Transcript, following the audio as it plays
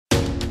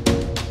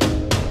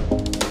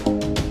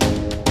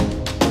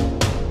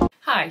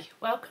Hi,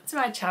 welcome to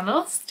my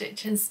channel,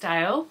 Stitch and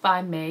Style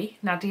by me,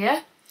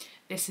 Nadia.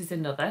 This is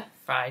another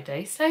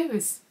Friday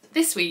Sews.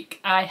 This week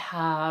I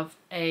have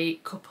a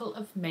couple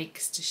of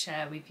makes to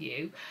share with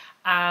you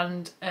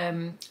and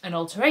an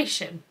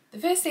alteration. The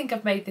first thing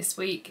I've made this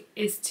week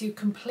is to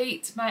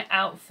complete my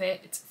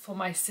outfit for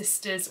my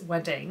sister's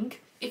wedding.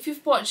 If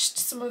you've watched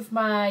some of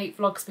my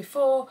vlogs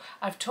before,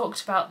 I've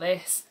talked about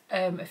this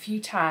a few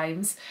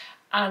times,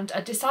 and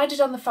I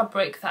decided on the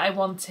fabric that I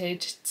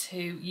wanted to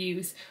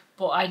use,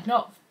 but I'd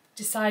not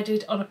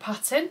decided on a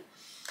pattern.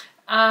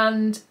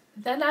 And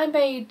then I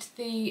made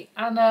the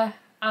Anna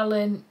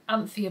Allen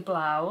Anthea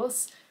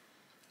blouse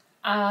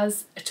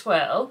as a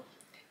twirl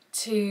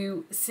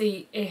to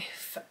see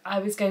if I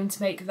was going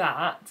to make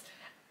that.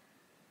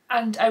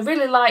 And I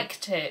really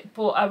liked it,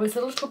 but I was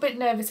a little bit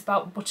nervous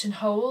about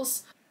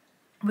buttonholes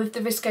with the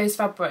viscose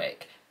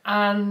fabric,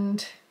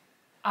 and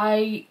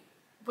I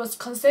was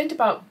concerned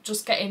about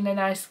just getting a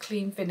nice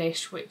clean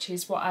finish, which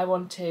is what I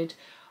wanted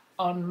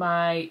on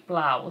my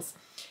blouse.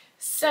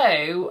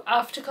 So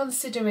after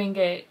considering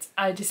it,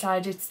 I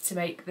decided to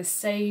make the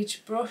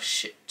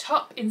Sagebrush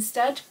top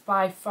instead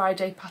by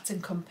Friday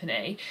Pattern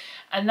Company,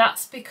 and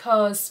that's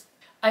because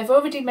I've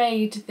already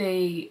made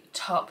the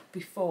top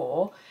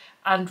before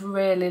and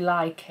really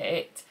like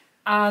it,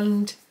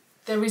 and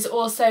there is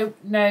also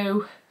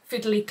no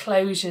fiddly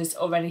closures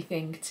or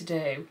anything to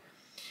do.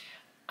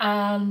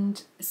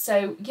 And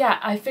so yeah,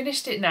 I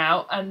finished it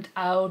now and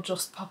I'll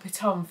just pop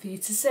it on for you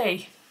to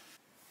see.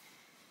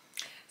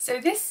 So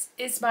this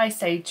is my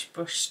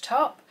Sagebrush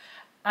top,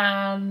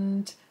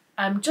 and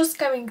I'm just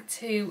going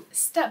to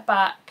step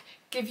back,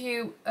 give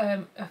you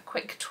a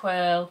quick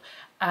twirl,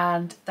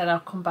 and then I'll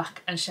come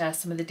back and share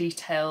some of the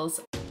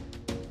details.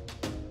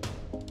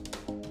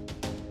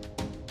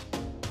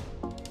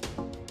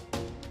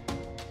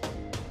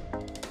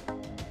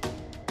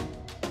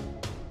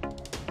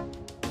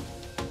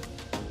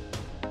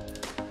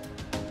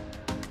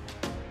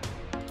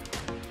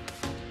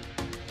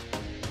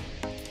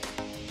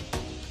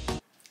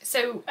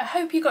 So I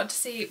hope you got to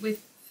see it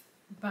with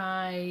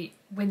my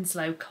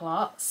Winslow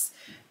clots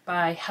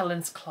by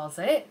Helen's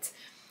Closet,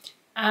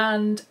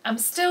 and I'm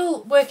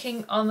still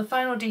working on the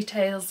final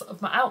details of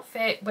my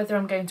outfit, whether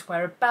I'm going to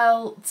wear a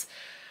belt.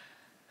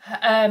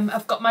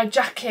 I've got my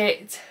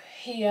jacket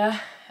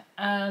here,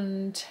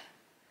 and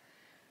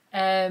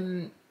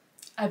I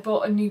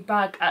bought a new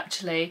bag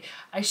actually.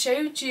 I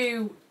showed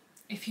you,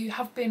 if you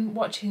have been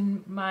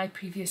watching my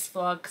previous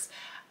vlogs,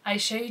 I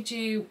showed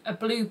you a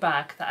blue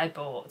bag that I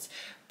bought,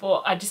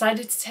 but I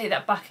decided to take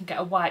that back and get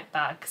a white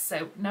bag.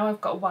 So now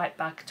I've got a white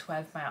bag to wear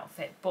with my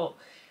outfit,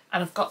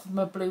 and I've got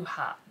my blue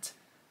hat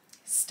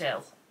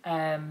still.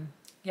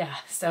 Yeah,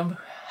 so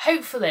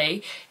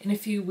hopefully in a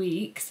few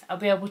weeks I'll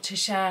be able to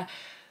share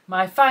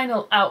my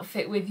final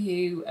outfit with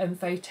you and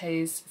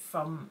photos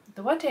from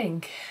the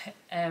wedding.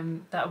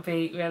 That'll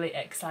be really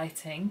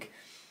exciting.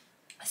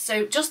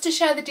 So just to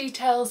share the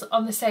details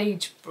on the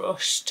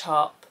Sagebrush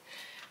top,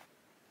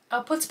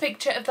 I'll put a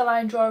picture of the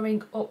line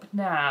drawing up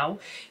now.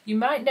 You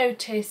might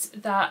notice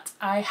that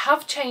I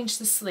have changed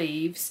the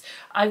sleeves.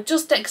 I've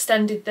just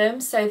extended them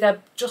so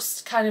they're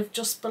just kind of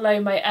just below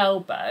my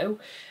elbow,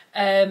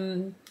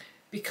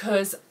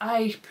 because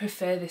I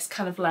prefer this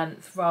kind of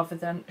length rather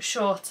than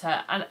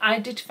shorter. And I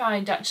did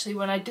find actually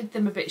when I did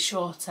them a bit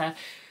shorter,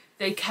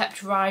 they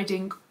kept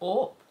riding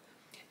up.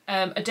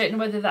 I don't know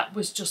whether that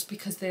was just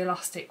because the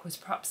elastic was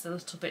perhaps a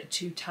little bit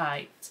too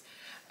tight.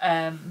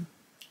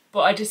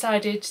 But I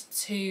decided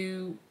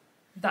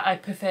that I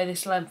prefer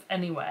this length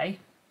anyway.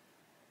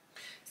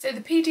 So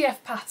the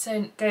PDF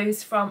pattern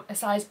goes from a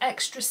size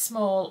extra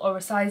small or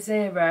a size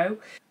 0,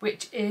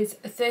 which is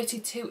a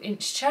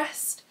 32-inch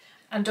chest,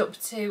 and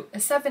up to a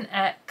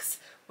 7X,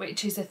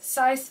 which is a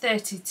size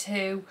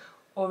 32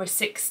 or a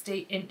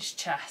 60-inch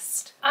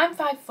chest. I'm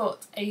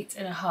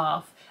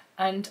 5'8½",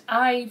 and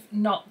I've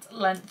not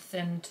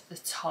lengthened the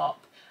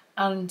top,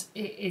 and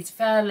it is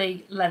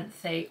fairly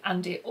lengthy,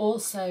 and it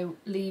also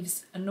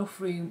leaves enough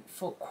room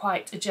for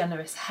quite a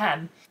generous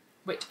hem,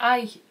 which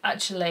I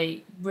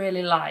actually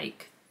really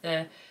like.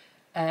 The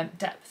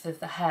depth of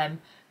the hem,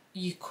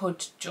 you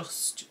could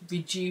just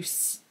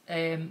reduce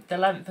the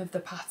length of the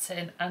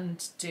pattern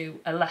and do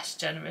a less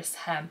generous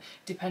hem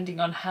depending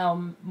on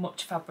how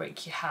much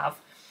fabric you have.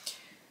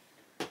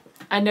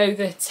 I know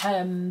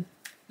that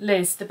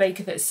Liz, the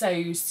baker that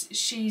sews,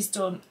 she's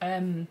done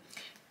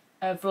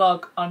a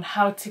vlog on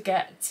how to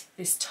get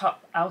this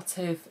top out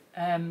of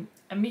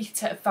a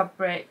metre of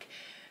fabric.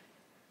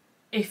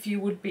 If you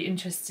would be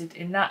interested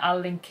in that, I'll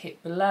link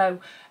it below.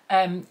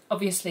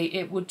 Obviously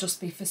it would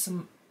just be for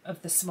some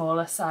of the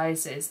smaller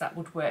sizes that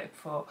would work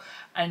for,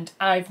 and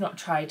I've not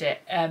tried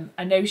it.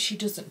 I know she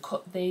doesn't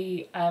cut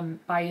the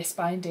bias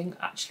binding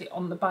actually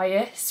on the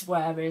bias,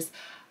 whereas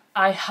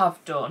I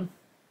have done.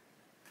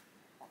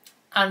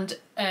 And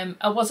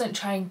I wasn't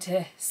trying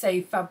to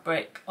save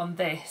fabric on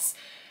this,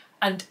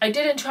 and I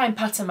didn't try and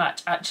pattern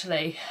match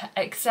actually,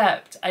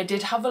 except I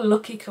did have a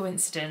lucky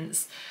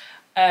coincidence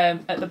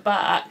at the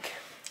back,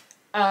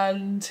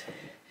 and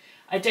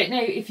I don't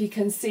know if you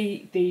can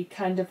see the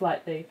kind of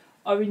like the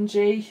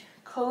orangey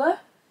colour.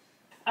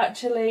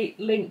 Actually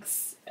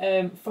links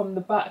from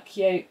the back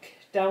yoke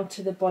down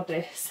to the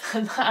bodice,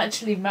 and that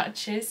actually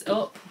matches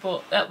up,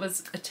 but that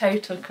was a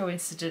total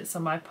coincidence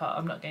on my part.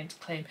 I'm not going to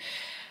claim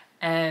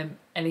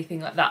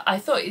anything like that. I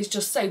thought it was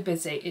just so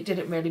busy, it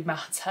didn't really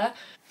matter.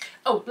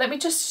 Oh, let me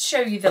just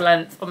show you the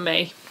length on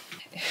me.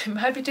 It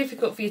might be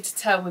difficult for you to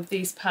tell with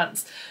these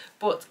pants,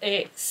 but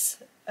it's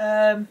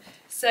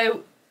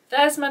so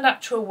there's my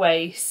natural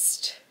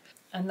waist,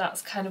 and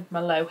that's kind of my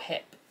low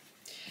hip.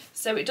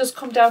 So it does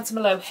come down to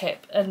my low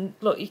hip, and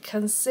look, you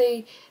can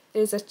see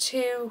there's a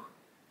 2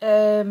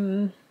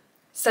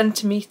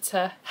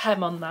 centimetre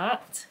hem on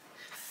that.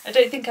 I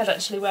don't think I'd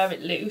actually wear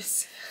it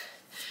loose.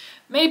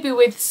 Maybe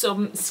with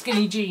some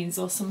skinny jeans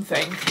or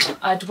something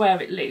I'd wear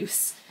it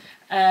loose.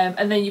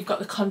 And then you've got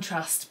the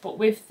contrast, but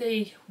with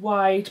the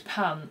wide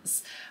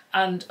pants,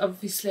 and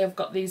obviously I've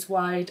got these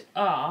wide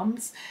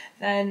arms,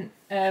 then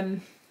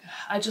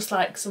I just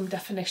like some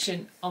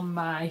definition on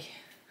my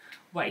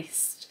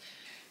waist.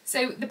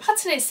 So the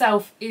pattern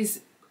itself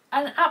is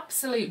an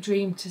absolute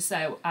dream to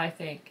sew, I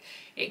think.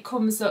 It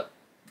comes up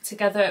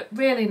together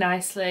really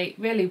nicely,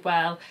 really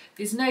well.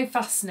 There's no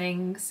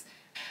fastenings.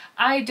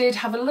 I did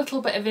have a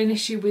little bit of an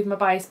issue with my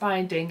bias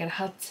binding and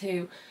had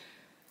to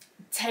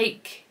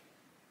take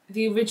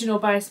the original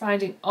bias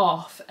binding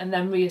off and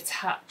then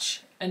reattach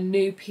a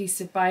new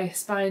piece of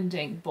bias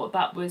binding, but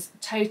that was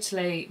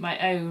totally my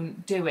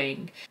own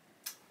doing.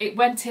 It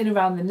went in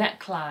around the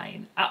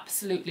neckline,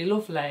 absolutely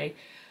lovely,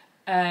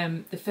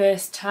 the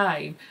first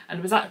time,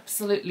 and was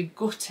absolutely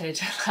gutted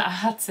that I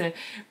had to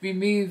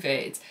remove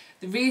it.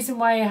 The reason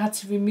why I had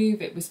to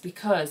remove it was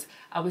because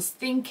I was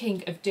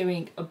thinking of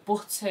doing a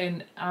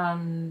button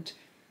and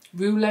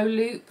rouleau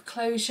loop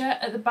closure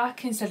at the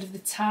back instead of the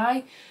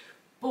tie,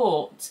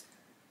 but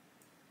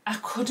I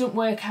couldn't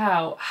work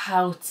out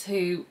how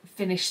to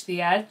finish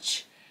the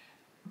edge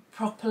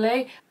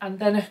properly, and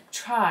then I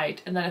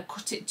tried and then I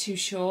cut it too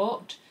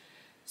short,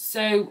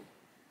 so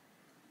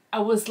I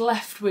was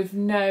left with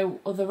no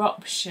other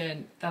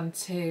option than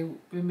to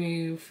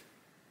remove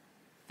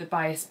the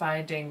bias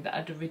binding that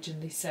I'd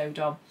originally sewed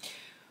on.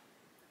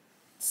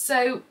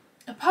 So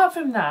apart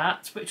from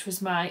that, which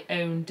was my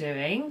own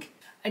doing,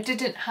 I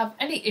didn't have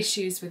any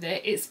issues with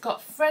it. It's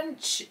got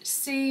French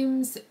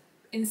seams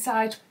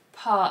inside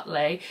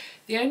partly.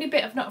 The only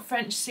bit I've not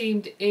French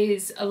seamed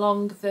is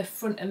along the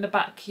front and the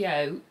back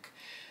yoke,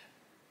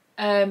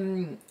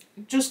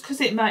 just because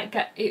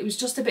it was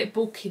just a bit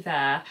bulky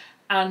there,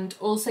 and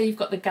also you've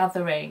got the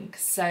gathering,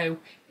 so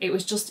it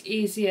was just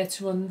easier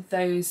to run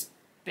those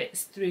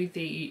bits through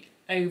the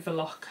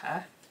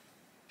overlocker.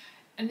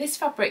 And this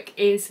fabric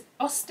is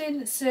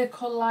Austin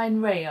Circle Line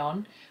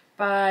Rayon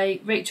by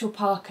Rachel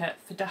Parker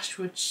for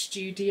Dashwood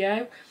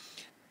Studio,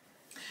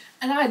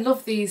 and I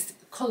love these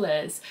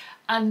colours,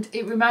 and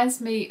it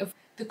reminds me of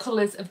the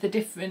colours of the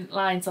different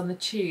lines on the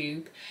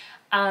tube.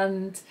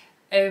 And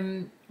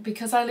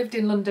because I lived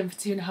in London for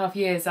 2.5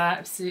 years, I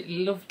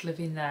absolutely loved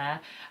living there.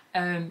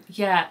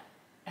 Yeah,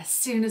 as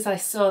soon as I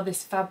saw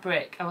this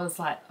fabric, I was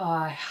like, oh,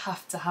 I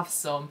have to have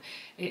some.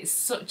 It's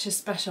such a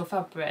special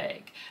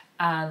fabric,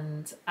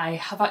 and I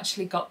have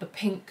actually got the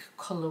pink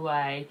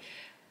colourway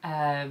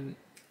in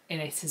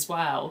it as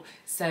well.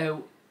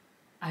 So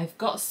I've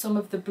got some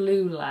of the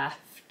blue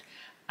left,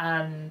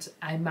 and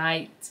I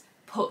might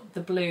put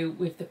the blue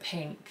with the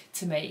pink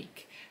to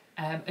make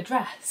a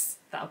dress.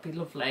 That would be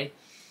lovely.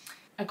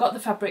 I got the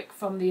fabric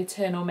from the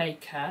Eternal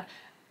Maker.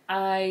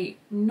 I'm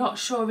not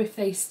sure if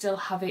they still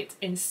have it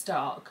in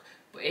stock,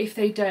 but if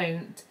they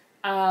don't,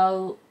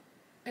 I'll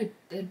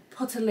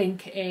put a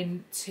link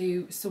in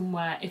to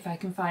somewhere if I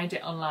can find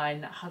it online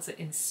that has it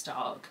in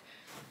stock.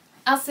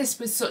 As this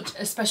was such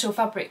a special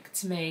fabric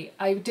to me,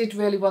 I did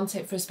really want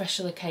it for a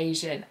special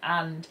occasion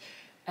and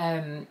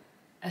a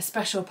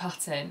special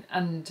pattern,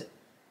 and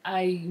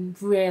I'm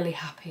really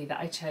happy that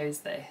I chose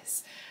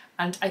this.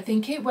 And I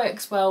think it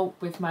works well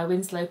with my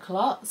Winslow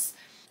culottes.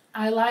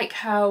 I like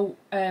how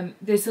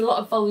there's a lot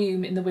of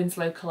volume in the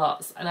Winslow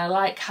culottes, and I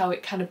like how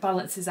it kind of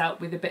balances out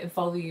with a bit of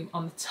volume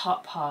on the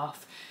top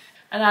half.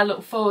 And I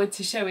look forward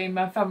to showing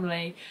my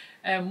family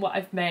what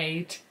I've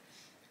made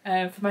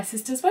for my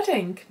sister's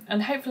wedding,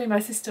 and hopefully my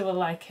sister will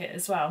like it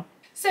as well.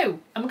 So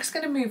I'm just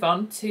going to move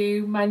on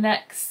to my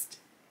next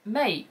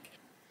make.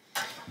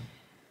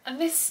 And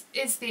this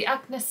is the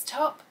Agnes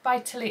top by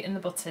Tilly and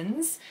the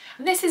Buttons,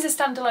 and this is a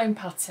standalone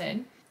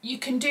pattern. You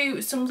can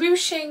do some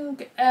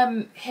ruching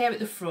here at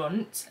the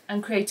front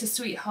and create a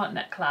sweetheart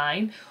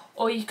neckline,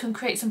 or you can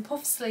create some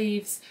puff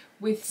sleeves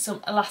with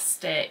some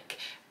elastic,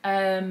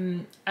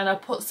 and I'll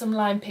put some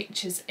line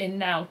pictures in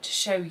now to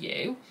show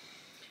you.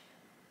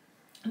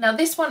 Now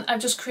this one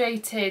I've just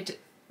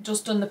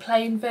done the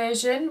plain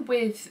version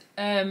with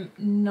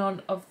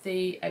none of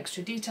the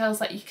extra details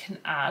that you can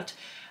add,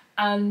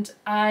 and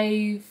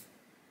I've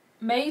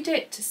made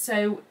it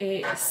so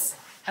it's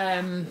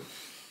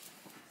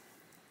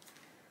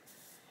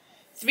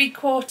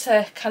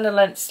 3/4 kind of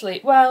length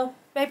sleeve. Well,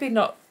 maybe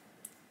not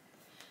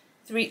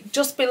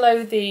just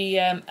below the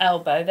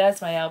elbow.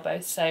 There's my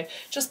elbow, so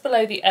just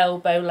below the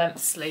elbow length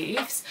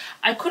sleeves.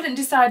 I couldn't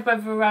decide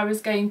whether I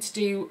was going to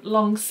do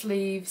long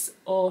sleeves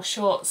or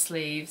short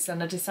sleeves,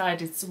 and I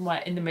decided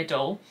somewhere in the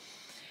middle.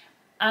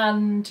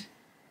 And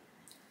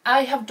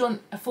I have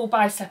done a full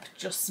bicep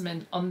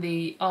adjustment on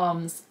the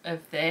arms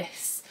of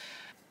this.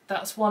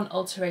 That's one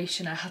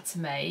alteration I had to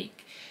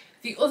make.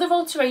 The other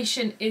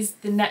alteration is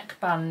the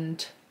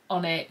neckband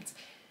on it.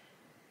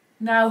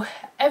 Now,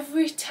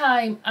 every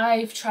time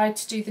I've tried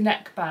to do the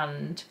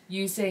neckband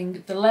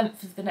using the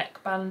length of the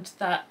neckband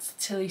that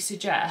Tilly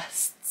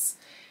suggests,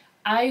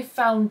 I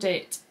found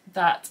it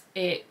that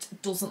it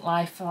doesn't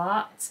lie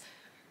flat,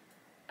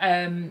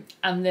 and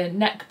the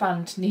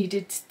neckband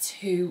needed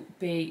to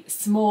be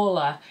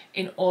smaller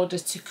in order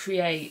to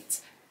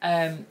create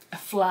a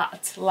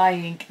flat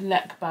lying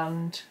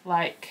neckband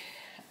like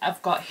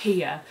I've got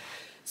here.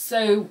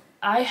 So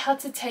I had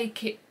to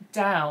take it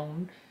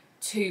down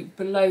to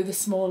below the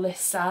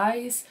smallest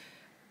size,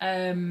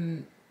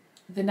 the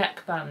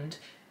neckband.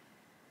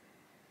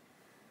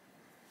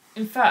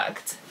 In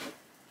fact,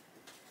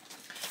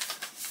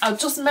 I'll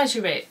just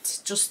measure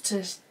it just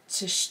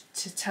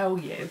to tell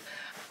you.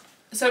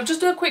 So I've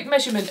just done a quick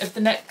measurement of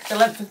the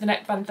length of the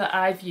neckband that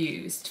I've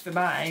used for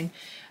mine.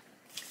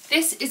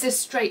 This is a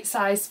straight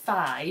size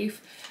 5,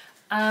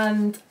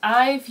 and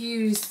I've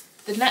used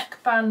the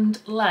neckband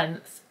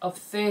length of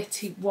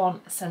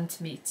 31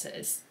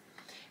 centimetres.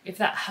 If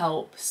that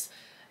helps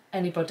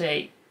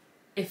anybody,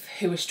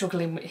 if you're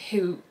struggling with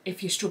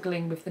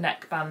the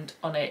neckband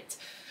on it.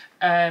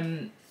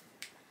 I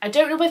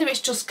don't know whether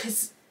it's just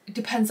because it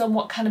depends on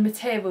what kind of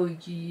material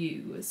you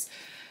use.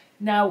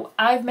 Now,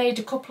 I've made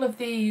a couple of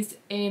these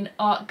in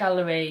Art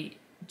Gallery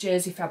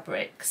jersey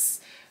fabrics,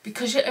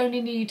 because you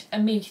only need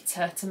 1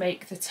 metre to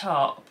make the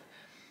top.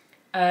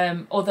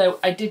 Although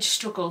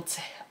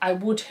I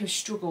would have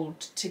struggled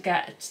to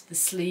get the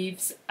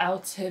sleeves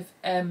out of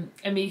 1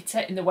 metre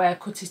in the way I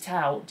cut it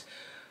out.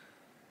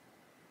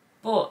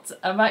 But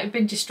I might have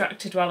been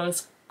distracted while I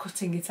was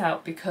cutting it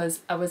out, because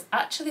I was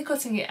actually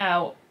cutting it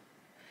out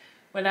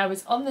when I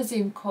was on the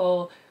Zoom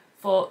call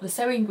for the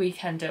sewing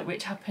weekender,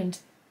 which happened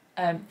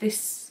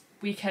this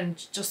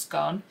weekend just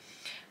gone,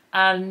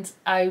 and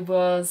I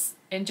was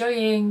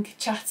enjoying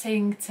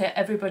chatting to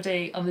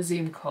everybody on the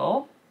Zoom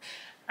call,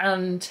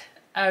 and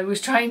I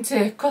was trying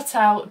to cut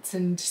out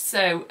and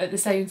sew at the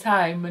same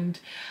time, and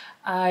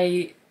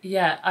I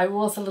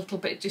was a little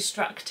bit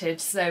distracted,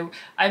 so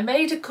I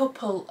made a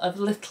couple of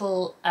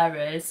little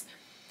errors.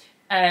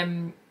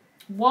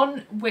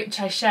 One which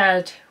I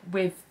shared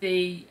with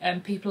the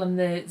people on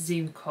the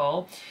Zoom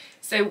call.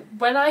 So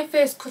when I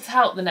first cut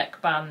out the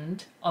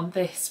neckband on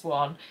this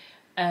one,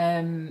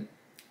 and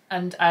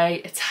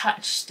I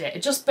attached it, I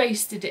just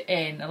basted it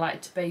in. I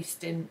like to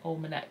baste in all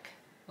my neck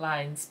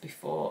lines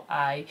before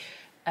I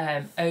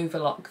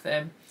overlock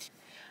them,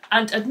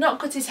 and I'd not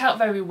cut it out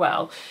very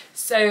well,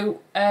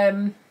 so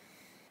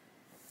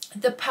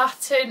the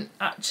pattern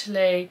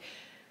actually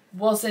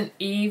wasn't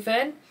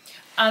even,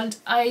 and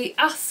I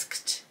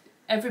asked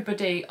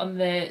everybody on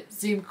the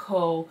Zoom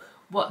call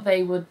what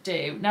they would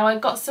do. Now, I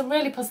got some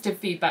really positive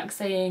feedback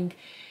saying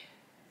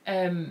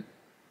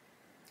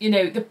you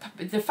know,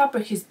 the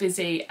fabric is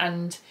busy,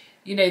 and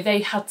you know, they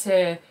had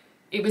to,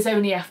 it was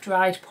only after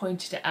I'd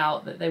pointed it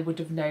out that they would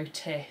have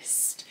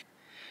noticed.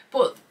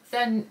 But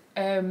then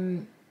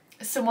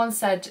someone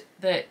said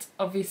that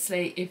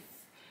obviously if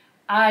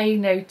I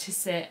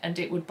notice it and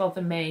it would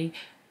bother me,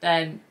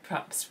 then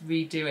perhaps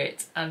redo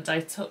it. And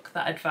I took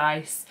that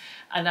advice,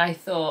 and I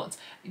thought,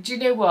 do you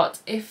know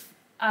what, if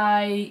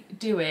I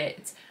do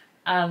it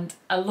and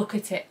I look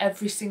at it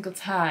every single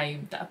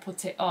time that I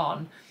put it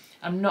on,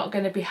 I'm not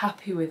going to be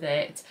happy with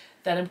it,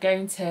 then I'm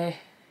going to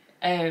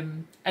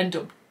end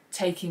up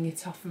taking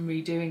it off and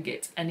redoing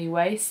it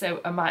anyway, so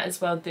I might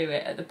as well do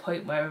it at the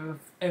point where I've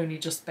only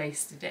just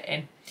basted it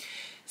in.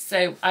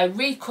 So I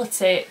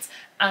recut it,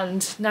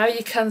 and now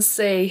you can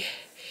see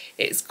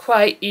it's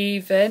quite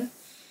even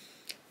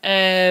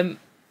on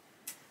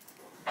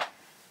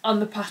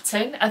the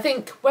pattern. I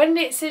think when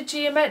it's a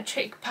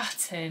geometric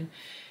pattern,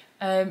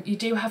 you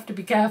do have to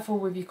be careful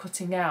with your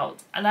cutting out,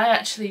 and I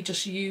actually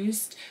just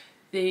used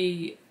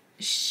the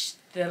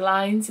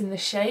lines and the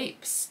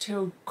shapes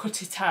to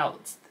cut it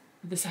out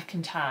the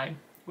second time,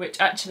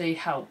 which actually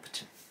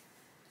helped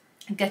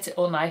get it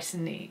all nice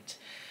and neat.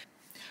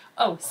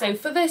 Oh, so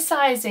for the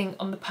sizing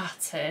on the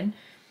pattern,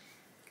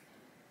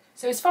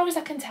 so as far as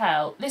I can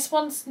tell, this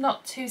one's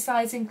not too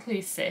size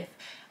inclusive,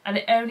 and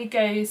it only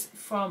goes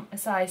from a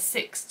size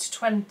 6 to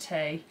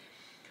 20,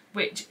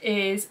 which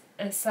is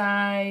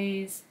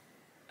a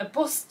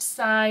bust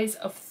size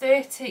of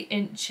 30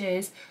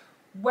 inches,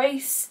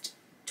 waist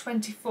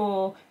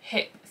 24,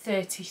 hip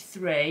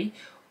 33,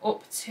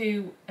 up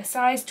to a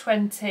size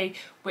 20,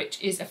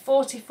 which is a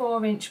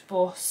 44-inch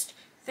bust,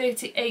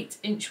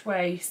 38-inch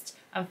waist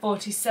and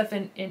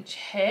 47-inch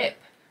hip.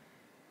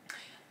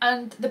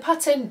 And the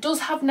pattern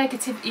does have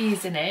negative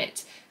ease in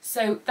it,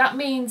 so that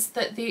means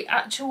that the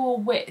actual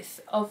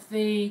width of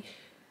the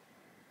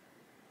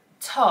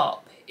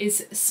top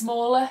is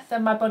smaller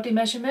than my body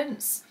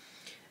measurements.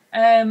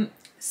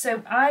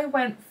 So I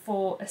went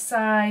for a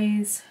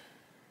straight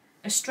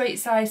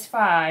size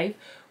 5,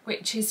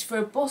 which is for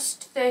a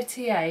bust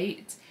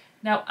 38.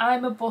 Now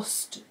I'm a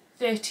bust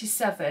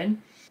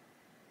 37,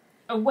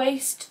 a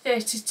waist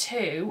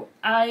 32,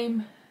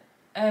 I'm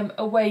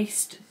a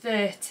waist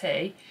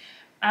 30,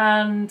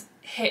 and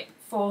hip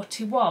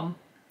 41,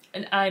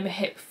 and I'm a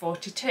hip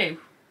 42.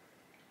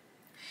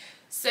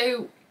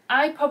 So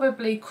I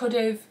probably could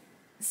have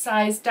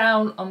sized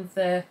down on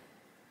the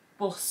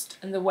bust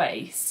and the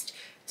waist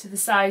to the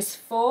size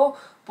 4,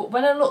 but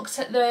when I looked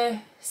at the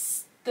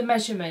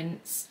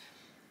measurements,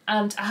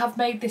 and I have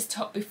made this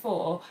top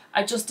before,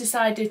 I just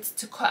decided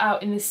to cut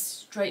out in this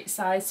straight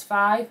size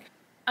 5.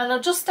 And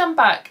I'll just stand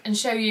back and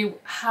show you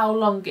how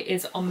long it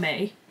is on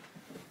me.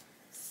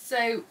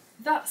 So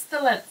that's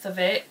the length of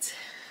it,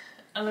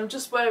 and I'm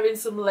just wearing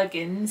some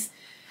leggings,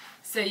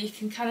 so you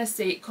can kind of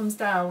see it comes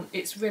down,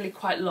 it's really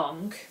quite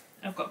long.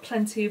 I've got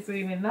plenty of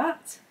room in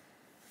that.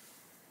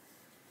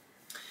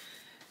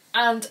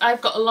 And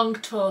I've got a long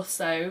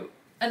torso,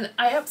 and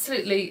I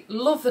absolutely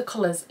love the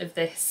colours of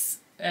this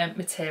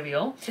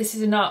material. This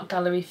is an art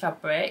gallery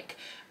fabric,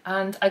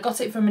 and I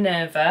got it from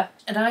Minerva,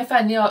 and I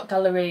find the art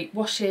gallery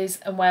washes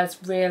and wears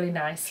really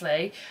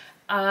nicely.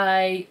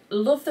 I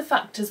love the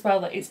fact as well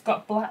that it's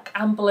got black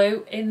and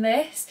blue in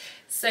this,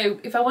 so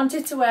if I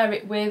wanted to wear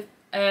it with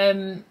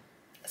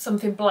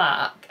something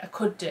black I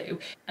could do.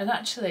 And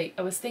actually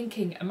I was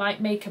thinking I might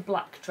make a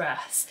black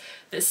dress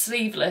that's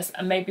sleeveless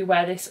and maybe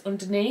wear this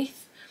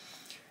underneath.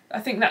 I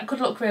think that could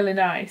look really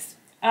nice,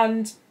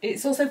 and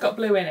it's also got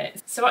blue in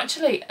it, so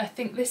actually I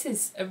think this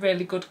is a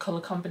really good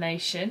colour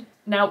combination.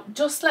 Now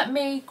just let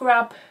me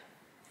grab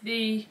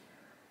the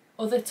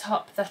other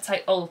top that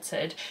I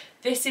altered.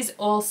 This is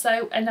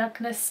also an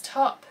Agnes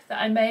top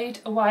that I made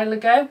a while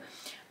ago,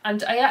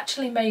 and I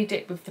actually made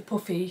it with the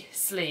puffy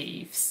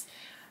sleeves,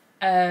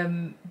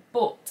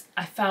 but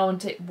I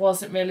found it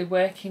wasn't really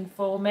working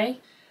for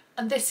me,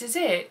 and this is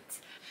it.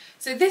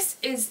 So this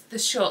is the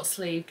short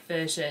sleeved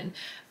version,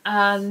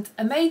 and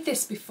I made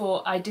this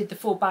before I did the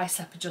full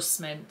bicep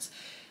adjustment,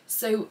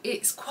 so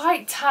it's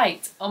quite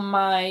tight on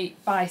my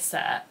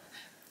bicep.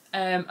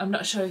 I'm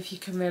not sure if you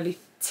can really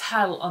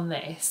tell on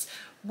this.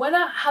 When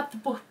I had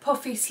the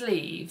puffy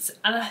sleeves,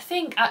 and I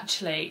think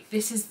actually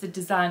this is the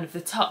design of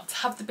the top, to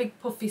have the big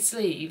puffy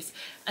sleeves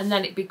and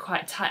then it'd be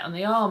quite tight on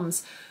the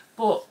arms,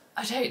 but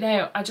I don't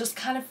know, I just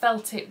kind of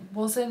felt it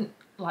wasn't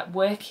like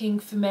working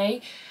for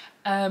me.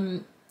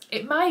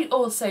 It might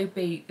also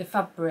be the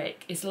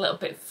fabric is a little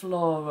bit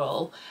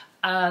floral,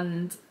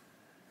 and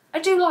I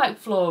do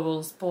like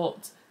florals,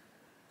 but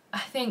I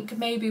think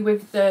maybe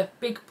with the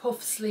big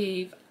puff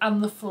sleeve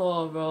and the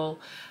floral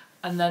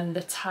and then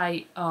the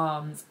tight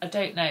arms, I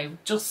don't know,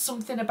 just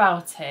something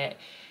about it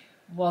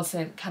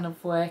wasn't kind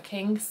of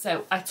working.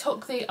 So I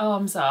took the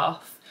arms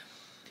off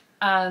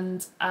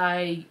and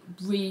I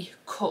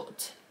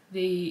recut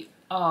the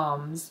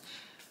arms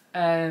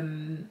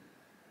and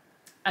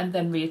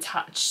then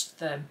reattached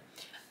them.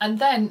 And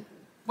then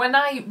when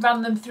I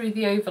ran them through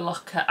the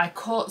overlocker, I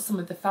caught some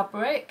of the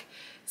fabric,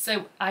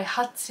 so I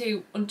had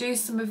to undo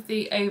some of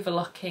the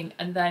overlocking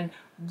and then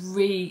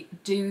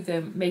redo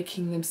them,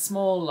 making them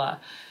smaller.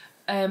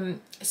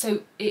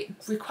 So it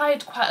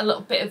required quite a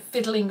little bit of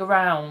fiddling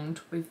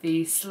around with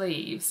these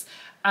sleeves,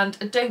 and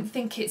I don't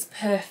think it's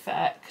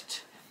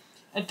perfect.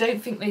 I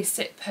don't think they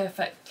sit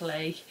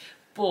perfectly,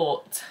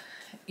 but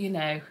you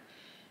know,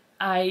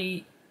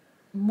 I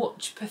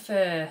much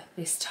prefer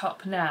this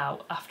top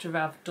now after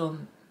I've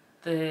done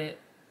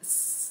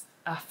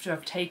after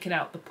I've taken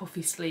out the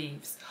puffy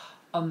sleeves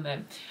on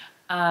them,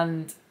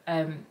 and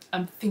I'm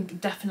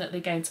definitely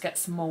going to get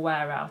some more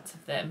wear out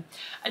of them.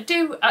 I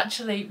do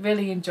actually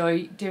really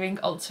enjoy doing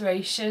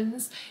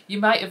alterations. You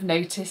might have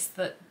noticed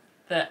that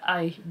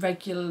I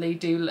regularly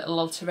do little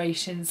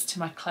alterations to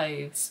my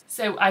clothes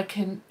so I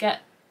can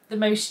get the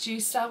most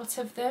use out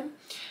of them,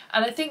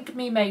 and I think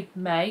Me Made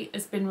May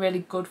has been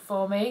really good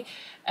for me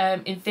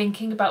in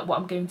thinking about what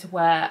I'm going to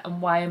wear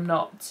and why I'm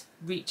not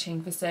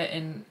reaching for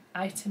certain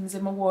items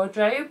in my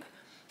wardrobe.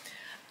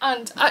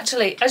 And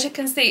actually, as you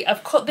can see,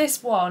 I've cut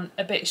this one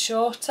a bit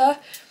shorter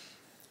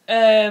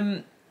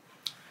than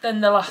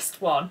the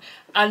last one,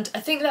 and I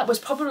think that was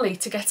probably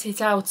to get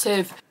it out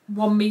of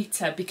 1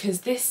 metre,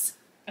 because this,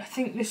 I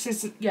think this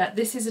is, yeah,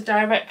 this is a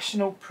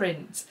directional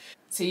print,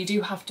 so you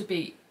do have to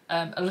be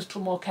a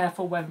little more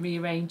careful when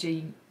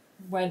arranging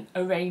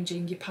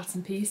your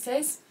pattern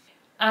pieces.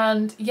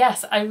 And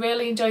yes, I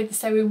really enjoyed the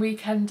sewing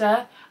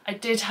weekender. I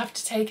did have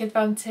to take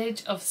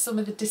advantage of some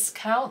of the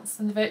discounts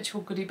and the virtual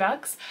goodie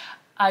bags.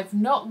 I've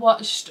not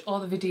watched all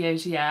the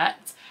videos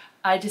yet.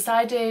 I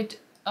decided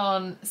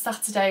on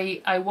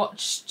Saturday I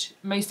watched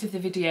most of the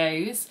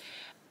videos,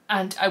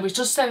 and I was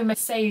just sewing my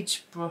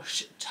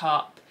Sagebrush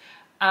top,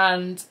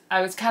 and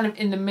I was kind of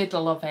in the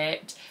middle of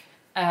it.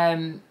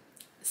 And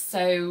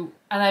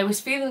I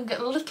was feeling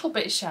a little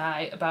bit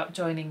shy about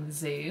joining the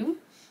Zoom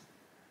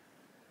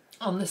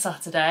on the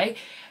Saturday,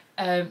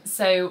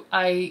 So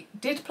I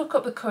did pluck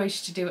up the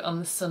courage to do it on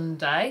the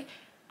Sunday,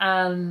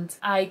 and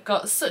I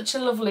got such a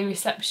lovely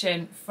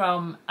reception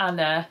from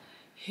Anna,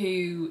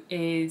 who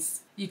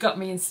is You Got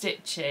Me in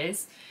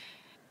Stitches,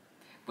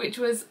 which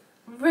was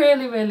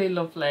really, really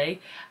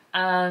lovely.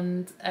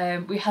 And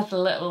we had a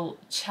little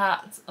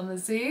chat on the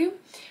Zoom,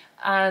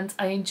 and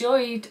I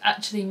enjoyed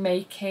actually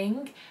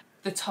making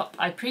the top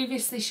I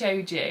previously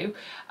showed you.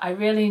 I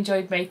really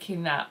enjoyed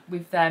making that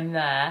with them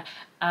there,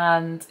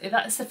 and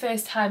that's the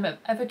first time I've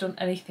ever done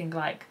anything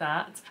like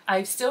that.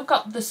 I've still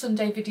got the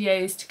Sunday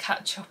videos to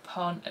catch up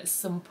on at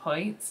some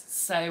point,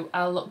 so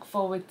I'll look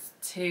forward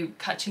to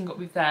catching up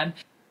with them.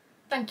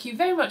 Thank you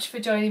very much for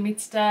joining me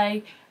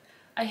today.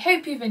 I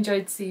hope you've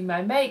enjoyed seeing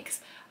my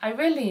makes. I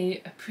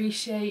really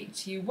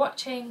appreciate you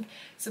watching,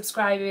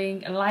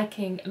 subscribing and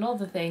liking and all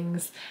the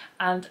things,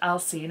 and I'll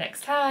see you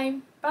next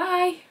time.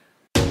 Bye!